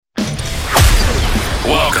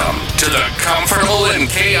Welcome to the Comfortable in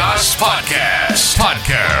Chaos Podcast.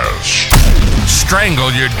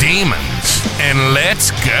 Strangle your demons and let's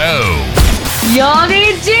go. Y'all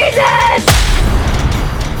need Jesus!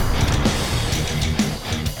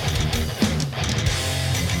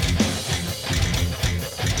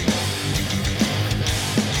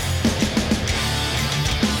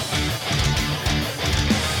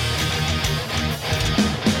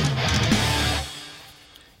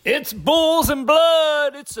 It's bulls and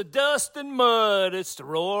blood, it's the dust and mud, it's the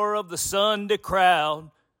roar of the Sunday crowd.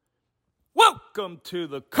 Welcome to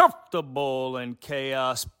the Comfortable in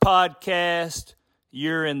Chaos Podcast.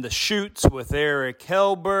 You're in the chutes with Eric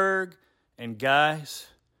Hellberg. And guys,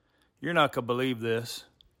 you're not going to believe this.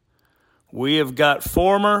 We have got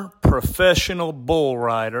former professional bull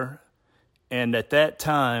rider, and at that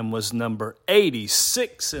time was number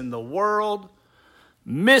 86 in the world,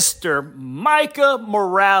 Mr. Micah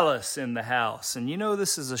Morales in the house. And you know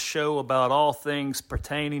this is a show about all things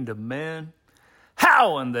pertaining to men.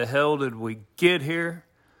 How in the hell did we get here?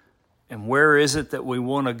 And where is it that we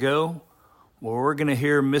want to go? Well, we're going to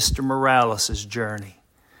hear Mr. Morales' journey.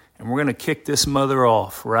 And we're going to kick this mother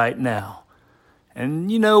off right now.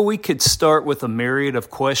 And you know, we could start with a myriad of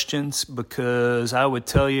questions because I would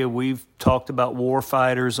tell you we've talked about war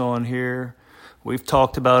fighters on here. We've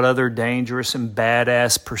talked about other dangerous and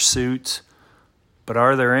badass pursuits, but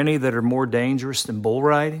are there any that are more dangerous than bull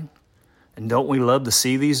riding? And don't we love to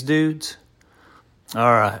see these dudes?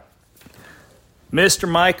 All right. Mr.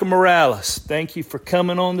 Micah Morales, thank you for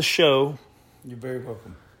coming on the show. You're very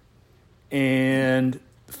welcome. And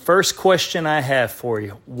the first question I have for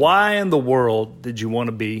you, why in the world did you want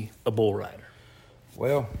to be a bull rider?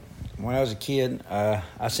 Well, when I was a kid, I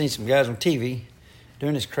seen some guys on TV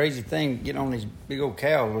doing this crazy thing, getting on these big old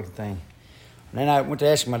cow looking thing. And then I went to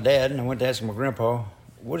ask my dad, and I went to ask my grandpa,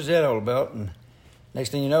 what is that all about? And next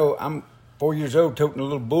thing you know, I'm 4 years old, toting a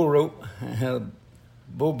little bull rope, a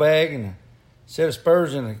bull bag, and a set of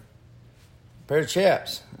spurs, and a pair of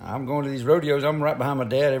chaps. I'm going to these rodeos. I'm right behind my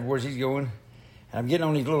dad everywhere he's going. And I'm getting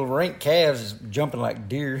on these little rank calves jumping like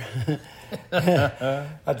deer.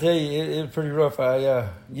 I tell you, it was pretty rough. I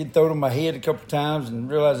get thrown on my head a couple of times and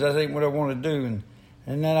realized that ain't what I want to do.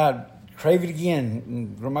 And then I'd crave it again.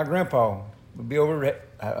 And my grandpa would be over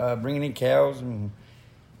bringing in cows. And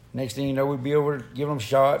next thing you know, we'd be over giving them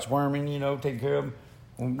shots, worming, taking care of them.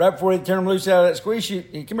 And right before they turn them loose out of that squeeze chute,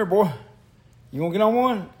 hey, come here, boy. You want to get on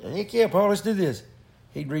one? Heck yeah, Paul, let's do this.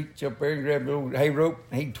 He'd reach up there and grab the old hay rope,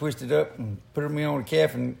 and he'd twist it up and put me on a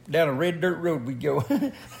calf, and down a red dirt road we'd go.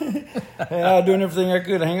 And I was doing everything I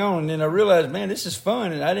could to hang on, and then I realized, man, this is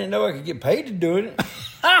fun, and I didn't know I could get paid to do it.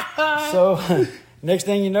 So next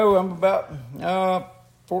thing you know, I'm about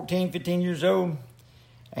 14, 15 years old,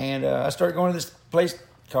 and I started going to this place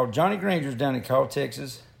called Johnny Granger's down in Call,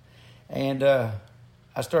 Texas, and I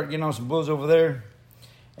started getting on some bulls over there,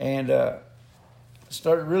 and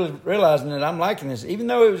started really realizing that I'm liking this, even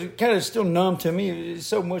though it was kind of still numb to me. There's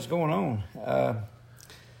so much going on.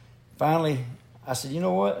 Finally, I said, you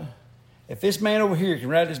know what? If this man over here can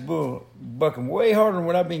ride this bull bucking way harder than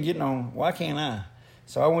what I've been getting on, why can't I?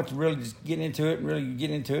 So I went to really just get into it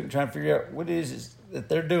and trying to figure out what it is that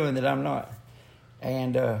they're doing that I'm not.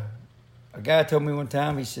 And a guy told me one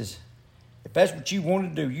time, he says, if that's what you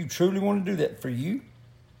want to do, you truly want to do that for you,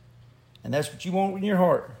 and that's what you want in your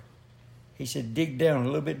heart, he said, dig down a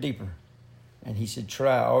little bit deeper. And he said,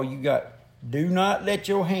 try all you got. Do not let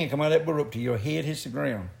your hand come out of that bull rope till your head hits the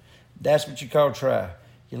ground. That's what you call try.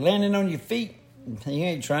 You're landing on your feet, and you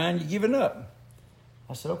ain't trying, you're giving up.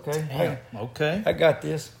 I said, okay. Okay. I got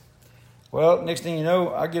this. Well, next thing you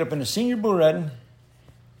know, I get up in the senior bull riding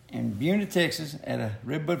in Buena, Texas at a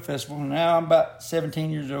Redbud Festival. Now I'm about 17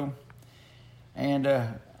 years old. And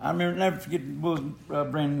I remember, never forget the bull's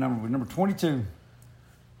brand number was number 22.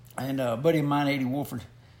 And a buddy of mine, Eddie Wolford,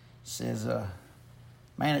 says,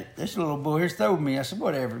 man, this little bull here's throwing me. I said,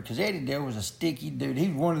 whatever, because Eddie Dale was a sticky dude. He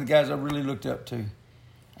was one of the guys I really looked up to.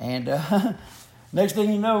 And next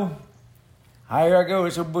thing you know, here I go.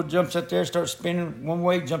 This little bull jumps up there, starts spinning one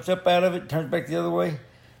way, jumps up out of it, turns back the other way.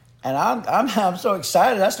 And I'm so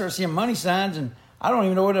excited. I start seeing money signs, and I don't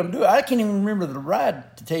even know what I'm doing. I can't even remember the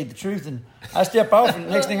ride, to tell you the truth. And I step off, and the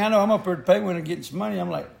next thing I know, I'm up there to pay window and getting some money. I'm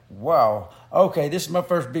like, wow, okay, this is my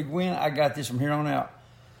first big win. I got this from here on out.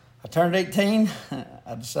 I turned 18.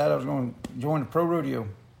 I decided I was going to join the pro rodeo.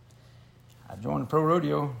 I joined the pro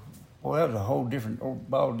rodeo. Boy, that was a whole different old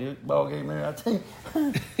ball game there. I tell you,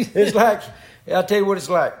 it's like, I'll tell you what it's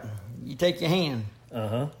like. You take your hand,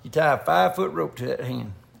 you tie a 5-foot rope to that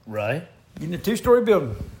hand. Right. You're in a 2-story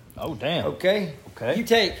building. Oh, damn. Okay? Okay. You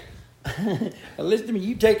take, listen to me,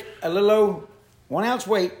 you take a little old 1 ounce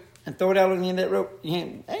weight and throw it out on the end of that rope.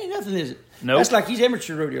 Ain't nothing, is it? Nope. That's like these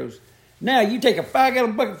amateur rodeos. Now you take a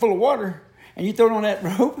 5-gallon bucket full of water and you throw it on that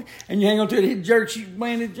rope and you hang on to it. It jerks you,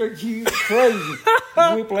 man. It jerks you crazy.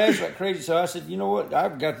 You whiplash like crazy. So I said, you know what?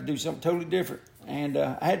 I've got to do something totally different. And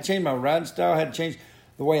I had to change my riding style. I had to change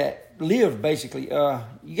the way I lived, basically.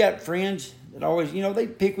 You got friends that always, they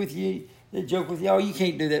pick with you. They joke with you. Oh, you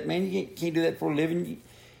can't do that, man. You can't do that for a living.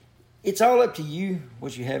 It's all up to you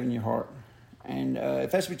what you have in your heart. And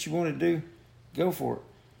if that's what you want to do, go for it.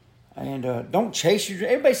 And don't chase your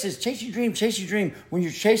dream. Everybody says, chase your dream, chase your dream. When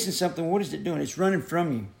you're chasing something, what is it doing? It's running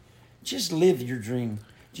from you. Just live your dream.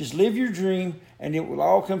 Just live your dream, and it will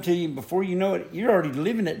all come to you. Before you know it, you're already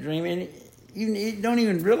living that dream, and you don't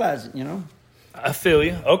even realize it, I feel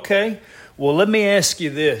you. Okay. Well, let me ask you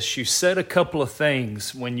this. You said a couple of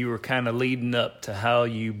things when you were kind of leading up to how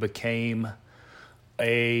you became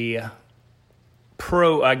a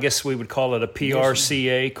pro, I guess we would call it a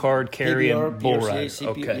PRCA, card carrying PBR, bull PRCA, rider. CPR,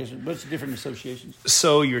 Okay. yes, a bunch of different associations.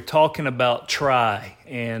 So you're talking about try,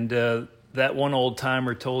 and that one old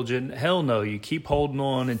timer told you, hell no, you keep holding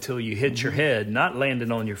on until you hit your head, not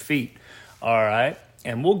landing on your feet. All right.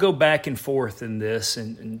 And we'll go back and forth in this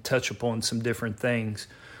and touch upon some different things.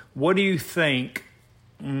 What do you think?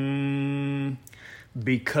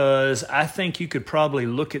 Because I think you could probably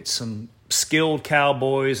look at some skilled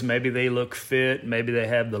cowboys. Maybe they look fit. Maybe they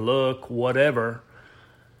have the look, whatever.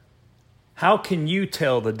 How can you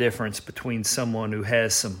tell the difference between someone who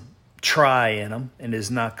has some try in them and is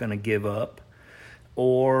not going to give up?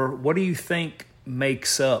 Or what do you think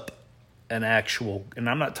makes up an actual, and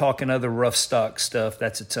I'm not talking other rough stock stuff,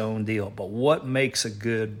 that's its own deal, but what makes a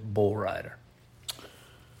good bull rider?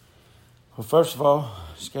 Well, first of all,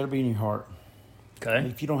 it's got to be in your heart. Okay.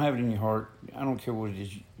 If you don't have it in your heart, I don't care what it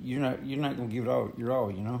is. You're not going to give it all. Your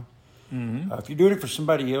all, Mm-hmm. If you're doing it for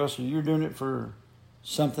somebody else, or you're doing it for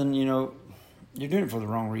something, you're doing it for the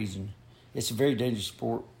wrong reason. It's a very dangerous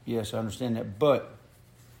sport. Yes, I understand that, but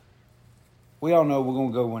we all know we're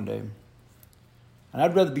going to go one day, and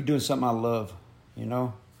I'd rather be doing something I love,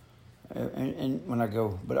 and when I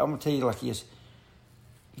go. But I'm going to tell you like this: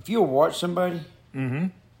 if you'll watch somebody. Mm-hmm.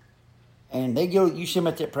 And they go, you see them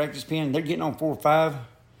at that practice pen, they're getting on 4 or 5,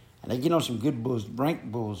 and they get on some good bulls, ranked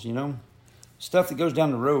bulls, stuff that goes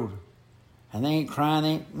down the road. And they ain't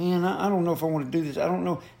crying, man, I don't know if I want to do this, I don't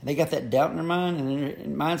know. And they got that doubt in their mind and their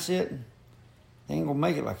mindset, they ain't going to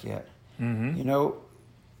make it like that. Mm-hmm.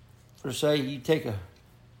 For say, you take a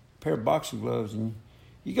pair of boxing gloves and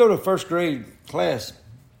you go to a first grade class,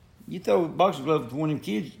 you throw a boxing glove to one of them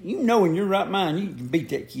kids, in your right mind, you can beat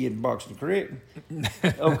that kid in boxing, correct?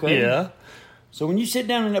 Okay. Yeah. So when you sit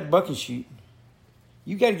down in that bucking chute,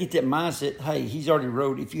 you got to get that mindset, hey, he's already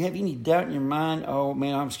rode. If you have any doubt in your mind, oh,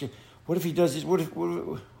 man, I'm scared. What if he does this? What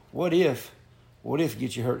if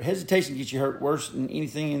gets you hurt? Hesitation gets you hurt worse than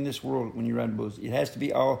anything in this world when you're riding bulls. It has to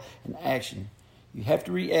be all in action. You have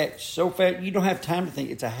to react so fast. You don't have time to think.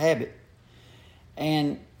 It's a habit.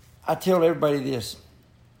 And I tell everybody this.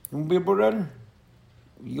 You want to be a bull rider?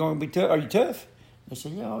 You going to be tough? Are you tough? They say,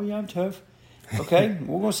 yeah, I'm tough. Okay,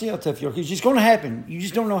 we're going to see how tough you are. Because it's going to happen. You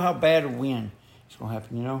just don't know how bad or when it's going to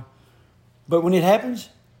happen, But when it happens,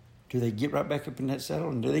 do they get right back up in that saddle?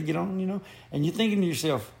 And do they get on, And you're thinking to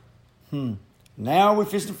yourself, now we're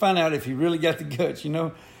fixing to find out if he really got the guts,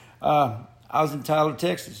 I was in Tyler,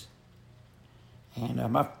 Texas. And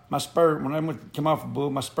my spur, when I went to come off a bull,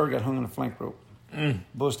 my spur got hung on a flank rope.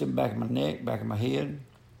 Bull stepped back of my neck, back of my head,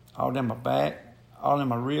 all down my back, all in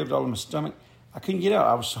my ribs, all in my stomach. I couldn't get out.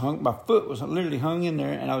 I was hung. My foot was literally hung in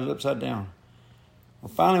there, and I was upside down. Well,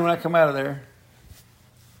 finally, when I come out of there,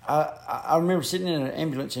 I remember sitting in an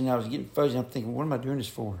ambulance, and I was getting fuzzy. I'm thinking, what am I doing this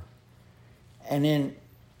for? And then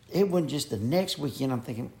it wasn't just the next weekend. I'm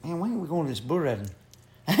thinking, man, when are we going to this bull riding?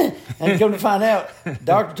 And come to find out, the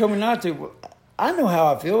doctor told me not to. Well, I know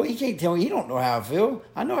how I feel. He can't tell me he don't know how I feel.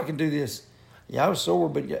 I know I can do this. Yeah, I was sore,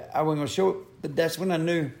 but I wasn't going to show it. But that's when I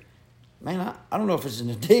knew, man, I don't know if it's an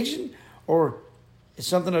addiction or it's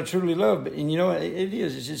something I truly love. But, and it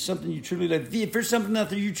is. It's just something you truly love. If there's something out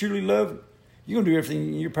there you truly love, you're going to do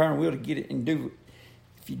everything in your power and will to get it and do it.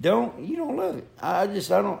 If you don't love it.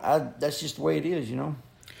 That's just the way it is,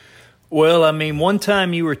 Well, one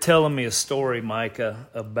time you were telling me a story, Micah,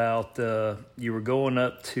 about you were going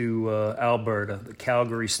up to Alberta, the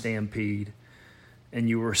Calgary Stampede, and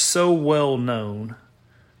you were so well known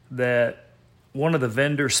that one of the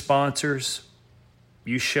vendor sponsors,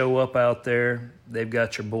 you show up out there, they've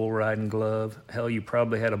got your bull riding glove. Hell, you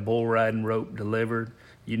probably had a bull riding rope delivered.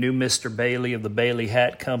 You knew Mr. Bailey of the Bailey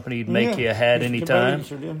Hat Company. He'd make you a hat anytime.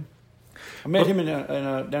 Sure did. I met him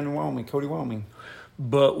down in Wyoming, Cody, Wyoming.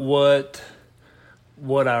 But what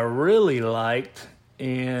what I really liked,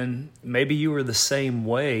 and maybe you were the same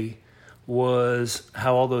way, was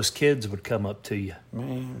how all those kids would come up to you.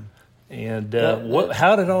 Man. And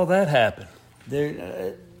how did all that happen?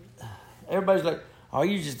 Everybody's like, oh,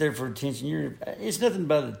 you're just there for attention. It's nothing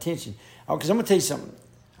but attention. Oh, because I'm going to tell you something.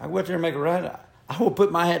 I go out there and make a ride. I will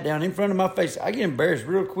put my hat down in front of my face. I get embarrassed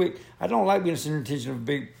real quick. I don't like being the center of attention of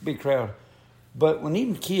a big crowd. But when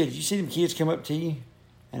even kids, you see them kids come up to you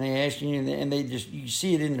and they ask you, and they just, you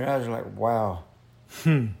see it in their eyes, they're like, wow.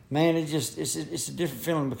 Man, it's a different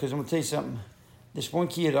feeling, because I'm going to tell you something. This one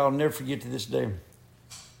kid I'll never forget to this day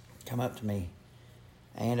come up to me.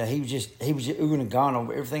 And he was just oohing and gone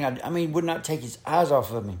over everything. I mean, would not take his eyes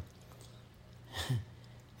off of me.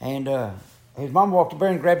 And his mom walked over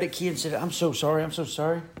and grabbed that kid and said, I'm so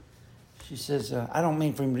sorry. She says, I don't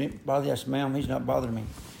mean for him to bother you. I said, ma'am, he's not bothering me.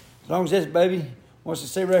 As long as this baby wants to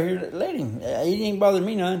stay right here, let him. He ain't bothering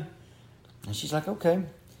me none. And she's like, okay.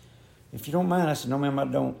 If you don't mind. I said, no, ma'am, I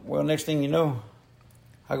don't. Well, next thing you know,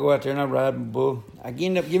 I go out there and I ride my bull. I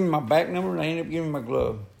end up giving him my back number, and I end up giving him my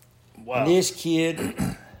glove. Wow. And this kid,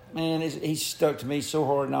 man, he's stuck to me so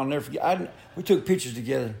hard, and I'll never forget. We took pictures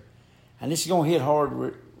together, and this is going to hit hard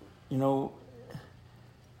with,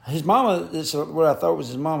 his mama, this is what I thought was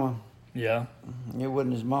his mama. Yeah. It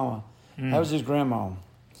wasn't his mama. That was his grandma.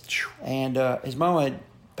 And his mama had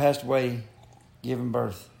passed away giving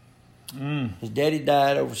birth. His daddy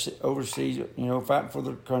died overseas, fighting for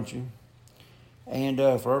the country and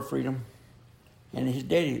for our freedom. And his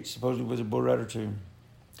daddy supposedly was a bull rider too.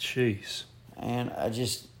 Jeez. And I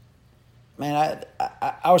just, man,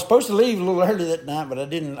 I was supposed to leave a little early that night, but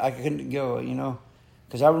I couldn't go,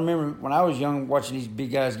 Because I remember when I was young watching these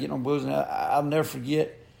big guys getting on bulls, and I'll never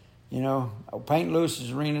forget, Paint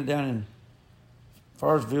Lewis's arena down in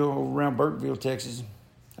Farsville, over around Burkeville, Texas.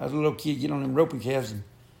 I was a little kid getting on them roping calves, and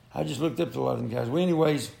I just looked up to a lot of them guys. Well,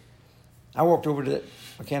 anyways, I walked over to that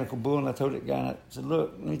mechanical bull, and I told that guy, and I said,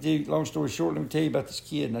 look, let me tell you, long story short, let me tell you about this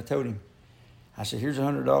kid. And I told him, I said, here's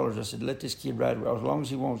 $100. I said, let this kid ride as long as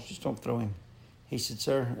he wants, just don't throw him. He said,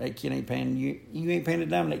 sir, that kid ain't paying you. You ain't paying a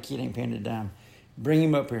dime, that kid ain't paying a dime. Bring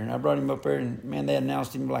him up here. And I brought him up there, and, man, they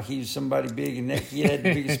announced him like he was somebody big, and that kid had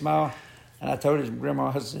the biggest smile. And I told his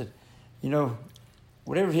grandma, I said,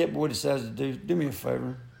 whatever that boy decides to do me a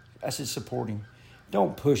favor. I said, support him.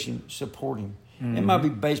 Don't push him, support him. Mm-hmm. It might be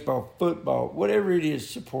baseball, football, whatever it is,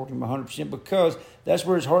 support him 100%, because that's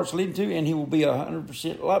where his heart's leading to, and he will be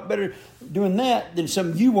 100% a lot better doing that than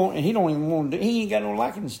something you want, and he don't even want to do. He ain't got no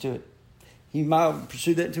likeness to it. He might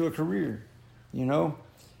pursue that into a career, The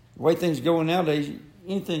way things go nowadays,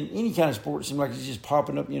 any kind of sport seems like it's just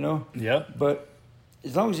popping up, Yeah. But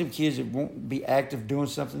as long as them kids that won't be active doing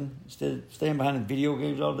something instead of staying behind the video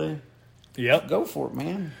games all day, yep, go for it,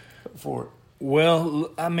 man. Go for it.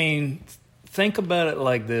 Well, I mean, think about it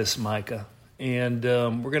like this, Micah, and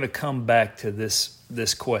we're going to come back to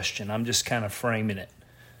this question. I'm just kind of framing it.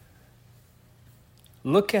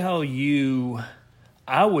 Look how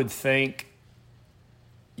I would think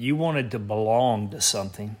you wanted to belong to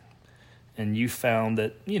something, and you found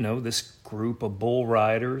that, this group of bull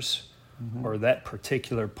riders or that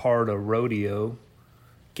particular part of rodeo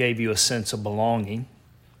gave you a sense of belonging.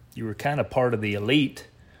 You were kind of part of the elite.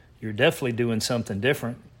 You're definitely doing something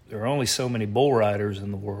different. There are only so many bull riders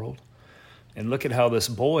in the world. And look at how this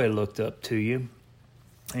boy looked up to you.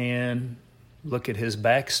 And look at his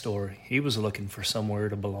backstory. He was looking for somewhere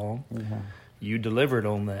to belong. Mm-hmm. You delivered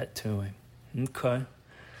on that to him. Okay.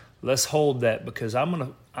 Let's hold that, because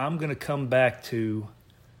I'm gonna come back to,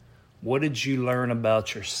 what did you learn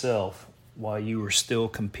about yourself while you were still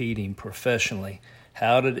competing professionally?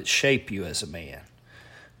 How did it shape you as a man?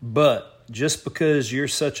 But just because you're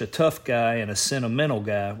such a tough guy and a sentimental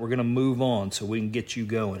guy, we're going to move on so we can get you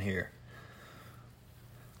going here.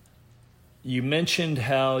 You mentioned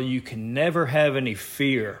how you can never have any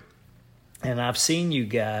fear. And I've seen you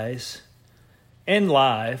guys in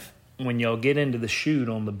live when y'all get into the chute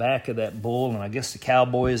on the back of that bull, and I guess the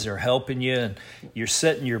cowboys are helping you, and you're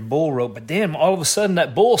setting your bull rope. But then all of a sudden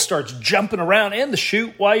that bull starts jumping around in the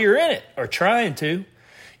chute while you're in it, or trying to.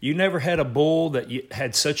 You never had a bull that you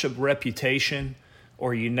had such a reputation,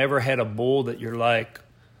 or you never had a bull that you're like,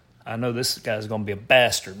 I know this guy's going to be a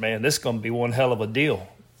bastard, man. This is going to be one hell of a deal.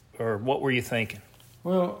 Or what were you thinking?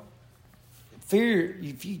 Well, fear,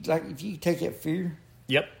 if you take that fear.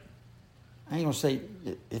 Yep. I ain't gonna say,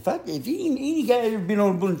 if any guy ever been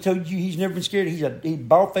on a bull and told you he's never been scared, he's a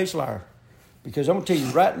bald-faced liar. Because I'm gonna tell you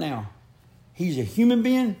right now, he's a human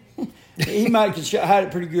being. He might hide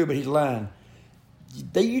it pretty good, but he's lying.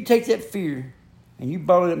 You take that fear and you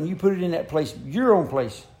bottle it up and you put it in that place, your own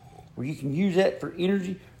place, where you can use that for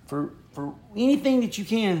energy, for anything that you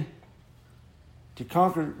can to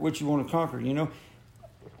conquer what you want to conquer. You know,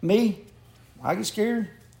 me, I get scared.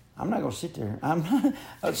 I'm not gonna sit there. I'm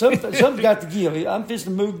not, something's got to give. I'm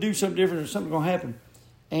fixing to move, do something different, or something's gonna happen.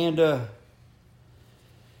 And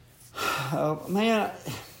man,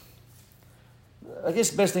 I guess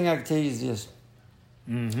the best thing I can tell you is this.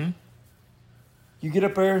 Mm-hmm. You get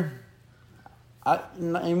up there,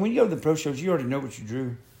 and when you go to the pro shows, you already know what you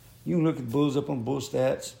drew. You can look at the bulls up on bull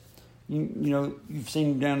stats. You know, you've seen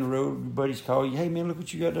them down the road. Your buddies call you, hey, man, look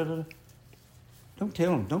what you got. Da, da, da. Don't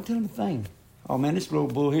tell them. Don't tell them a thing. Oh, man, this little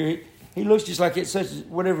bull here, he looks just like it's such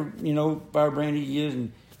whatever, you know, firebrand he is,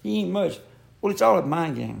 and he ain't much. Well, it's all a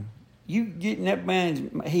mind game. You get in that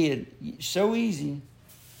man's head so easy.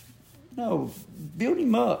 No, build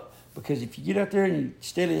him up. Because if you get out there and you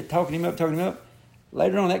steadily talking him up,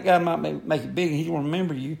 later on that guy might make it big and he's going to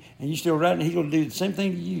remember you, and you still riding, and he's going to do the same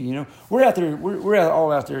thing to you. You know, we're out there, we're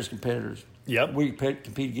all out there as competitors. Yep. We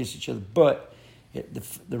compete against each other, but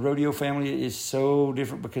the rodeo family is so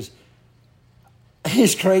different because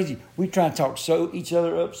it's crazy. We try to talk each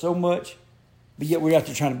other up so much, but yet we're out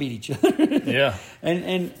there trying to beat each other. Yeah.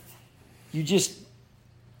 And you just,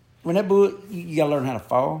 when that bull, you got to learn how to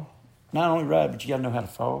fall. Not only ride, but you got to know how to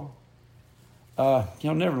fall.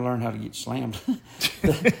 You'll never learn how to get slammed.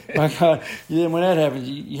 My God, then when that happens,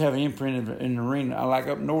 you have an imprint in the arena. I like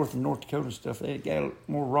up north in North Dakota and stuff. They got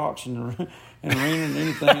more rocks in the arena than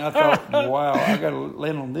anything. I thought, wow, I got to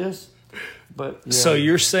land on this. But yeah. So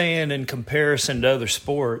you're saying, in comparison to other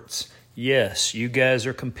sports, yes, you guys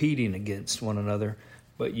are competing against one another,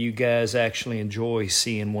 but you guys actually enjoy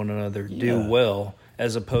seeing one another do well.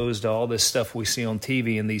 As opposed to all this stuff we see on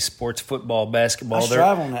TV and these sports, football, basketball,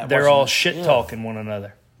 they're all shit-talking one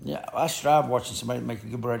another. Yeah, I strive watching somebody make a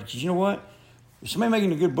good bull ride. Because you know what? If somebody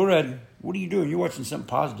making a good bull ride, what are you doing? You're watching something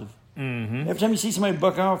positive. Mm-hmm. Every time you see somebody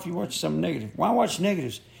buck off, you watch something negative. Why watch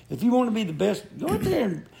negatives? If you want to be the best, go out there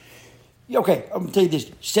and... Okay, I'm going to tell you this.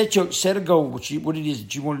 Set a goal, what it is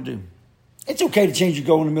that you want to do. It's okay to change your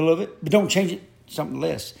goal in the middle of it, but don't change it something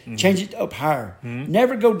less. Mm-hmm. Change it up higher. Mm-hmm.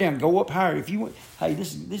 Never go down. Go up higher. If you want, hey,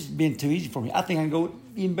 this has been too easy for me. I think I can go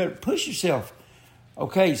even better. Push yourself.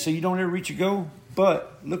 Okay, so you don't ever reach your goal,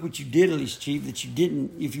 but look what you did at least achieve that you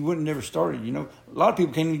didn't if you wouldn't never started. You know, a lot of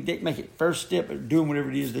people can't even make it first step at doing whatever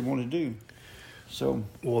it is they want to do. So,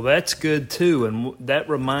 well, that's good too, and that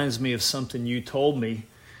reminds me of something you told me.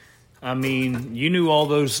 I mean, you knew all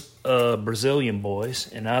those Brazilian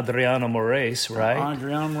boys and Adriano Moraes, right?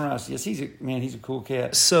 Adriano Moraes. Yes, he's a cool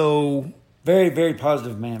cat. So very, very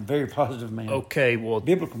positive man. Very positive man. Okay, well,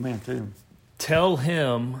 biblical man too. Tell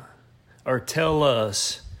him or tell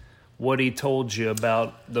us what he told you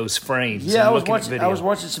about those frames. Yeah, I was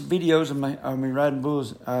watching some videos of me riding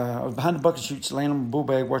bulls. I was behind the bucket chutes, laying on my bull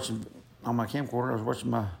bag, watching on my camcorder. I was watching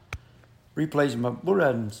my replays of my bull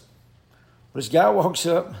ridings. Well, this guy walks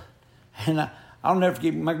up. And I'll never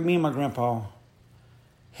forget me and my grandpa.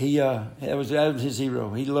 That was his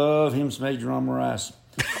hero. He loved him some Adriano Moraes.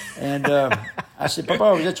 And I said,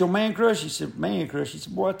 Papa, was that your man crush? He said, man crush. He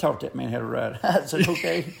said, boy, I taught that man how to ride. I said,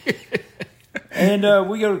 okay. And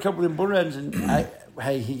we go to a couple of them bull ridings, and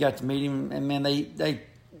he got to meet him, and man, they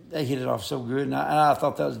hit it off so good, and I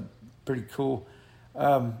thought that was pretty cool.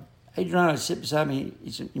 Adriano sit beside me.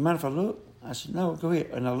 He said, you mind if I look? I said, no, go ahead.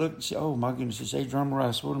 And I looked and said, oh, my goodness, it's Adriano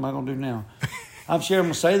Moraes. What am I going to do now? I'm scared I'm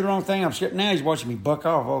going to say the wrong thing. I'm scared. Now he's watching me buck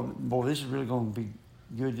off. Oh, boy, this is really going to be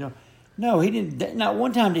good. You know? No, he didn't. Not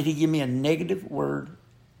one time did he give me a negative word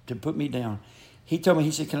to put me down. He told me,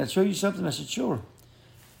 he said, can I show you something? I said, sure.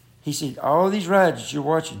 He said, all these rides that you're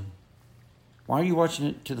watching, why are you watching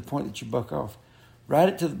it to the point that you buck off? Ride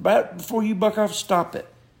it right before you buck off, stop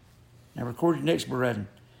it. Now record your next bull riding.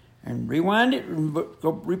 And rewind it, and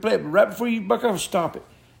go replay it. But right before you buck off, stop it.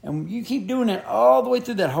 And you keep doing that all the way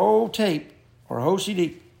through that whole tape or whole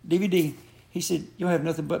CD, DVD. He said, you'll have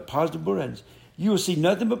nothing but positive bull ridings. You will see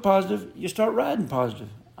nothing but positive. You start riding positive.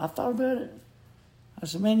 I thought about it. I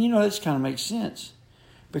said, man, this kind of makes sense.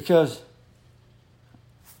 Because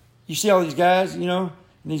you see all these guys, and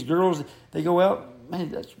these girls, they go out, man,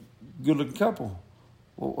 that's a good-looking couple.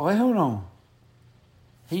 Well, hold on.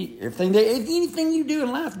 Anything you do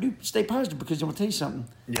in life, stay positive, because I'm going to tell you something.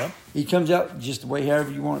 Yeah. He comes out just the way, however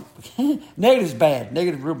you want. Negative's bad.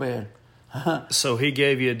 Negative real bad. So he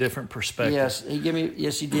gave you a different perspective. Yes,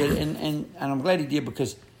 he did. And I'm glad he did,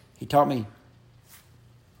 because he taught me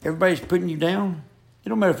everybody's putting you down. It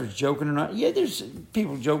don't matter if it's joking or not. Yeah, there's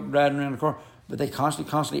people joke riding around the car, but they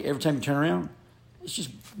constantly, every time you turn around, it's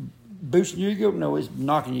just boosting your ego. No, it's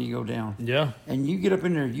knocking your ego down. Yeah. And you get up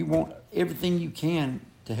in there, you want everything you can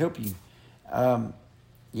to help you.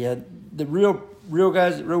 Yeah, the real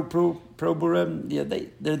guys that rode pro bull riding, yeah,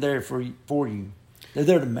 they're there for you. They're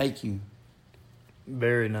there to make you.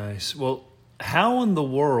 Very nice. Well, how in the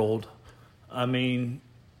world, I mean,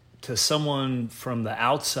 to someone from the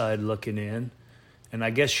outside looking in, and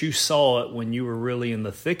I guess you saw it when you were really in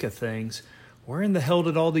the thick of things, where in the hell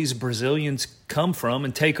did all these Brazilians come from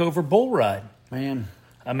and take over bull riding? Man.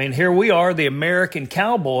 I mean, here we are, the American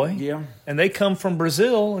cowboy, and they come from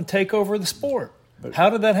Brazil and take over the sport. But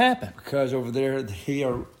how did that happen? Because over there, they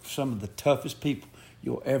are some of the toughest people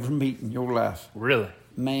you'll ever meet in your life. Really?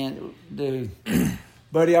 Man, dude.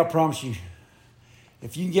 Buddy, I promise you,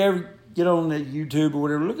 if you ever get on that YouTube or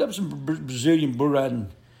whatever, look up some Brazilian bull riding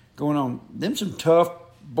going on. Them some tough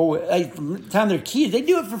boys. Hey, from the time they're kids, they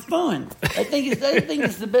do it for fun. They think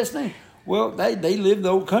it's the best thing. Well, they live the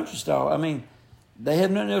old country style. I mean, they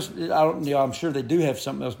have nothing else. I'm sure they do have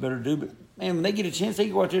something else better to do. But, man, when they get a chance, they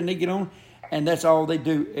go out there and they get on. And that's all they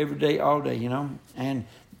do every day, all day, you know. And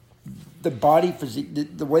the body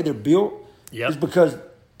physique, the way they're built is because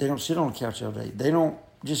they don't sit on the couch all day. They don't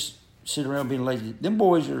just sit around being lazy. Them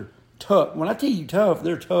boys are tough. When I tell you tough,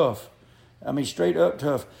 they're tough. I mean, straight up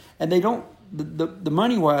tough. And they don't, the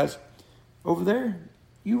money-wise, over there,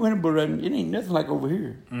 you win a bull riding, it ain't nothing like over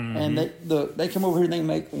here. Mm-hmm. And they come over here and they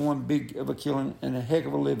make one big of a killing and a heck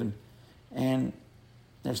of a living. And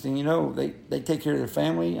next thing you know, they take care of their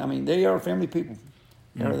family. I mean, they are family people.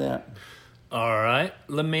 They are that. All right.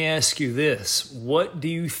 Let me ask you this. What do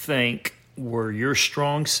you think were your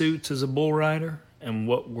strong suits as a bull rider, and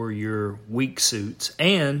what were your weak suits?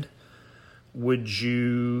 And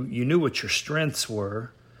you knew what your strengths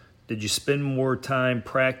were. Did you spend more time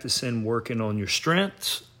practicing, working on your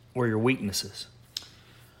strengths or your weaknesses?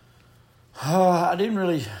 I didn't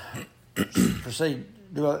really, per se,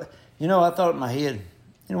 do I thought in my head,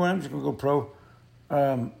 you know what, I'm just going to go pro.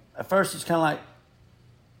 At first, it's kind of like,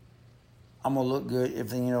 I'm going to look good,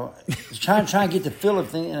 everything, you know. Trying to get the feel of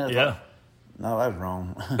things. And like, no, that was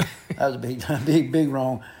wrong. That was a big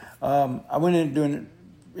wrong. I went into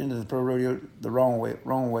the pro rodeo the wrong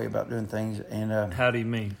way about doing things. And how do you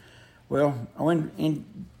mean? Well, I went into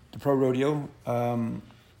pro rodeo doing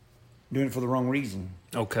it for the wrong reason.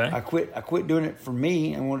 Okay. I quit doing it for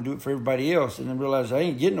me and wanted to do it for everybody else, and then realized I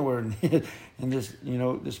ain't getting nowhere in this,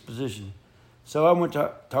 this position. So I went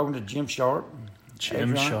talking to Jim Sharp.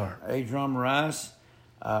 Adrian Rice.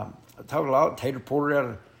 I talked a lot. Tater Porter out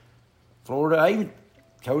of Florida. Even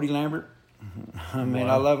Cody Lambert. I mean,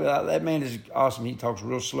 wow. I love it. That man is awesome. He talks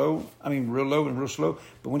real slow. I mean, real low and real slow.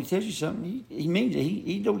 But when he tells you something, he means it.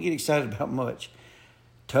 He don't get excited about much.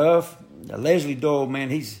 Tough. Leslie Dole, man,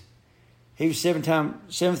 he was seventh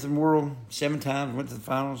in the world, 7 times, went to the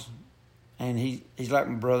finals. And he's like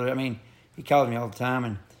my brother. I mean, he calls me all the time.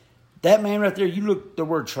 And that man right there, you look the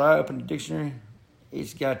word try up in the dictionary,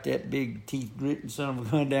 it's got that big teeth gritting son of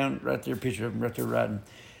a gun down right there, picture of him right there riding.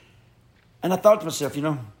 And I thought to myself,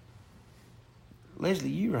 Leslie,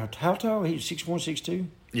 you are how tall? He's 6'1", 6'2".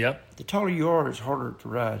 Yep. The taller you are, it's harder to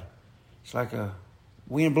ride. It's like a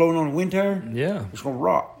wind blowing on a wind tire. Yeah. It's going to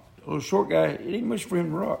rock. A little short guy, it ain't much for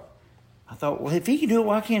him to rock. I thought, well, if he can do it,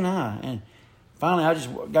 why can't I? And finally, I just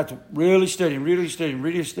got to really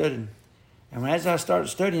studying. And as I started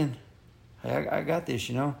studying, hey, I got this,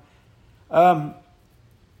 I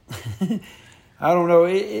don't know.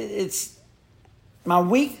 It's my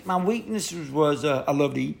weakness was I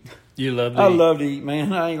love to eat. You love to eat? I love to eat,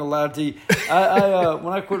 man. I ain't gonna lie to you. I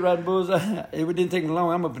when I quit riding bulls, it didn't take me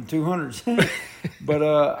long. I'm up in 200s. But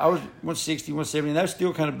I was 160, 170, and that's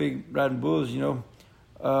still kind of big riding bulls,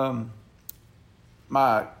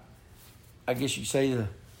 I guess you could say the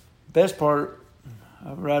best part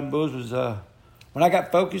of riding bulls was when I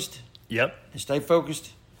got focused. Yep. And stayed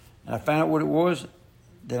focused, and I found out what it was.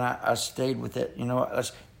 Then I stayed with it. I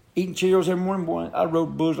was eating Cheerios every morning, boy. I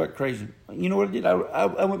rode bulls like crazy. You know what I did? I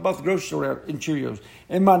went and bought the grocery store out in Cheerios.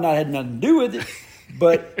 It might not have nothing to do with it,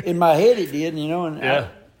 but in my head it did, and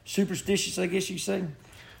superstitious, I guess you say.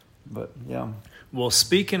 But, yeah. Well,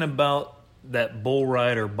 speaking about that bull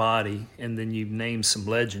rider body, and then you've named some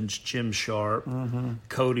legends, Jim Sharp,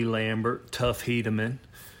 Cody Lambert, Tough Hedeman,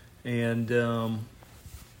 and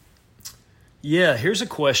here's a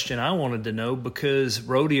question I wanted to know, because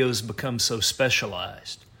rodeos become so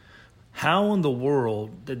specialized. How in the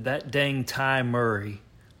world did that dang Ty Murray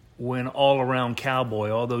win all-around cowboy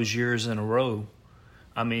all those years in a row?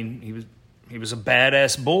 I mean, he was a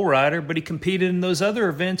badass bull rider, but he competed in those other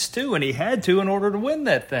events too, and he had to in order to win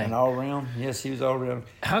that thing. And all-around? Yes, he was all-around.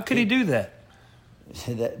 How could he do that?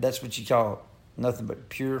 That's what you call nothing but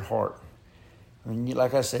pure heart. I mean,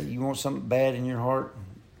 like I say, you want something bad in your heart,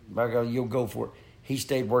 by God, you'll go for it. He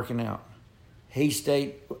stayed working out. he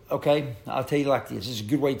stayed, okay, I'll tell you like this. This is a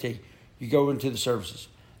good way to tell you. You go into the services.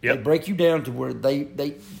 Yep. They break you down to where they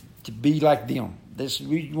to be like them.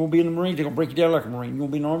 You want to be in the Marines, they're going to break you down like a Marine. You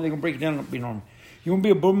want to be in the Army, they're going to break you down like an Army. You want to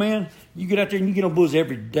be a bull man, you get out there and you get on bulls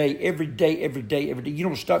every day. You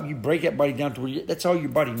don't stop. You break that body down to where that's all your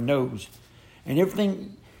body knows. And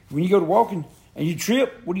everything, when you go to walking and you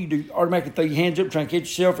trip, what do? Automatically throw your hands up, try and catch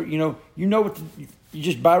yourself. Or, you know what you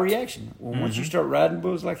just by reaction. Well, once you start riding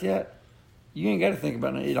bulls like that, you ain't got to think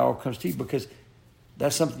about it. It all comes to you because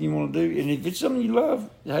that's something you want to do. And if it's something you love,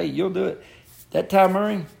 hey, you'll do it. That Ty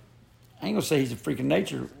Murray, I ain't going to say he's a freak of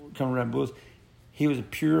nature coming around bulls. He was a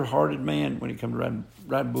pure-hearted man when it comes to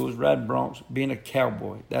riding bulls, riding broncs, being a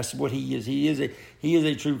cowboy. That's what he is. He is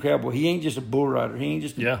a true cowboy. He ain't just a bull rider. He ain't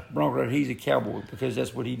just a bronc rider. He's a cowboy because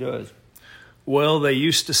that's what he does. Well, they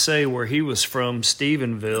used to say where he was from,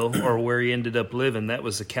 Stephenville, or where he ended up living, that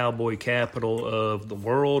was the cowboy capital of the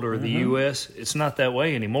world or the U.S. It's not that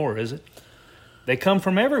way anymore, is it? They come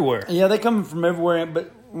from everywhere. Yeah, they come from everywhere,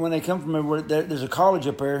 but when they come from everywhere, there's a college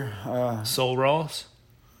up there. Sol Ross?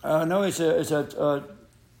 No, it's a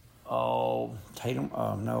Tatum.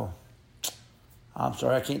 No, I'm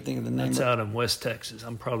sorry, I can't think of the name. It's out in West Texas.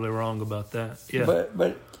 I'm probably wrong about that. Yeah,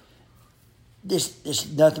 but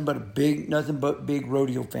this nothing but big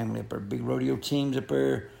rodeo family up there, big rodeo teams up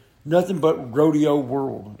there, nothing but rodeo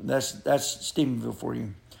world. That's Stephenville for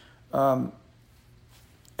you.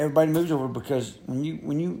 Everybody moves over because when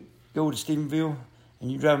you go to Stephenville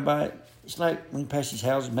and you drive by it. It's like when you pass these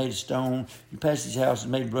houses made of stone, you pass these houses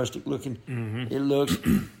made rustic looking. It looks,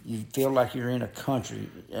 you feel like you're in a country.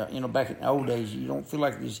 Back in the old days, you don't feel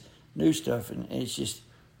like this new stuff, and it's just,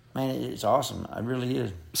 man, it's awesome. It really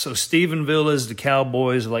is. So Stephenville is the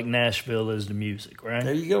Cowboys, like Nashville is the music, right?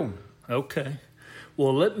 There you go. Okay.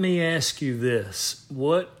 Well, let me ask you this: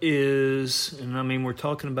 what is, and I mean, we're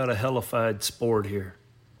talking about a hellified sport here,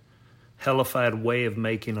 hellified way of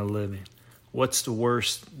making a living. What's the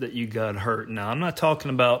worst that you got hurt? Now, I'm not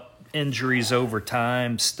talking about injuries over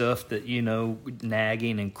time, stuff that,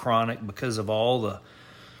 nagging and chronic because of all the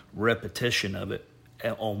repetition of it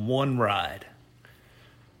on one ride.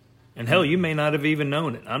 And hell, you may not have even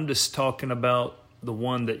known it. I'm just talking about the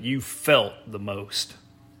one that you felt the most.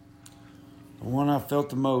 The one I felt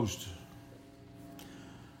the most.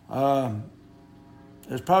 There's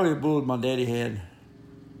probably a bull my daddy had.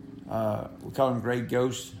 We call him Gray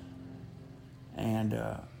Ghost. And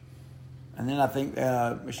then I think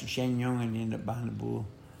Mr. Shane Young ended up buying the bull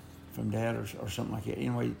from Dad or something like that.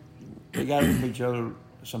 Anyway, they got it from each other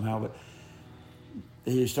somehow, but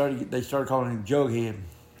they started calling him Jughead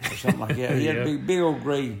or something like that. He had a big old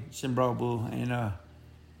gray Cimbral bull,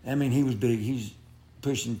 and he was big. He was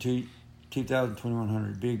pushing 2,000,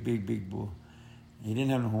 2,100, big bull. He didn't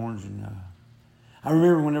have no horns, and I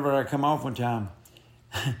remember whenever I come off one time,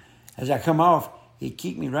 as I come off, he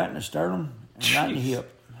kicked me right in the sternum. And right in the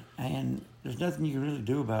hip, and there's nothing you can really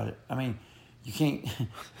do about it. I mean, you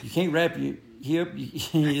can't wrap your hip.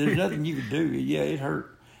 There's nothing you can do. Yeah, it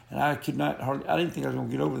hurt, and I could not hardly. I didn't think I was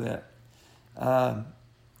going to get over that.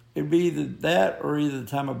 It'd be either that or either the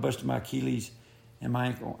time I busted my Achilles and my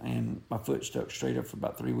ankle, and my foot stuck straight up for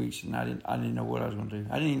about 3 weeks, and I didn't know what I was going to do.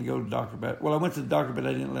 I didn't even go to the doctor about it. Well, I went to the doctor, but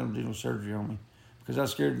I didn't let him do no surgery on me because I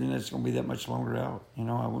was scared then it's going to be that much longer out.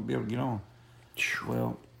 I wouldn't be able to get on.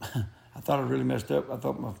 Well. I thought I really messed up. I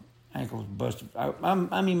thought my ankle was busted.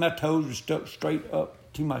 I mean, my toes were stuck straight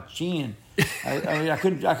up to my chin. I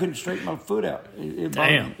couldn't straighten my foot out. It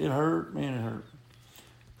Damn. It hurt, man. It hurt.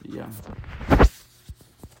 Yeah.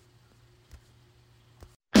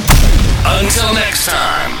 Until next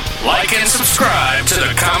time, like and subscribe to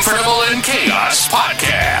the Comfortable in Chaos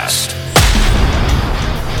podcast.